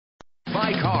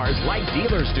Buy cars like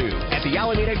dealers do at the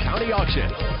Alameda County Auction.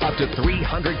 Up to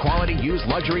 300 quality used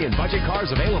luxury and budget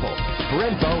cars available. For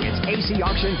info, it's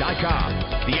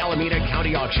acauction.com. The Alameda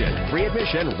County Auction. Free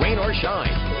admission, rain or shine.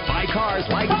 Buy cars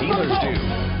like dealers do.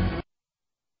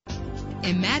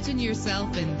 Imagine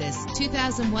yourself in this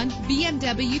 2001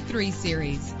 BMW 3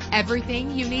 Series.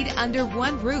 Everything you need under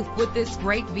one roof with this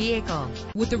great vehicle.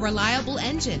 With a reliable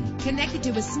engine connected to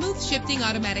a smooth shifting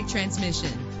automatic transmission.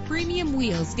 Premium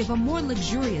wheels give a more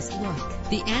luxurious look.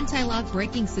 The anti-lock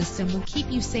braking system will keep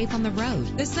you safe on the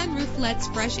road. The sunroof lets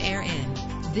fresh air in.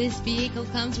 This vehicle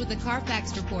comes with a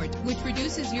Carfax report, which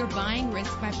reduces your buying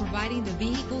risk by providing the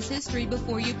vehicle's history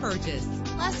before you purchase.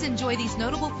 Plus, enjoy these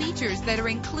notable features that are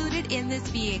included in this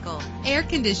vehicle: air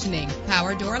conditioning,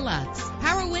 power door locks,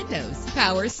 power windows,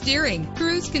 power steering,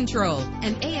 cruise control,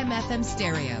 and AM/FM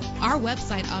stereo. Our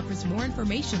website offers more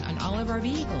information on all of our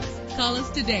vehicles. Call us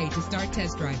today to start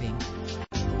test driving.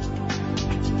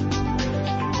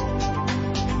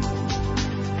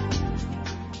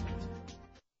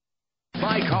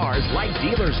 Buy cars like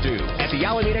dealers do at the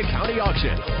Alameda County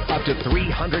Auction. Up to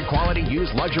 300 quality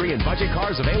used luxury and budget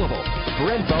cars available.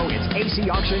 For info, it's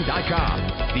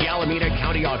acauction.com. The Alameda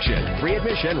County Auction. Free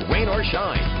admission, rain or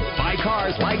shine. Buy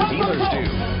cars like dealers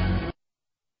do.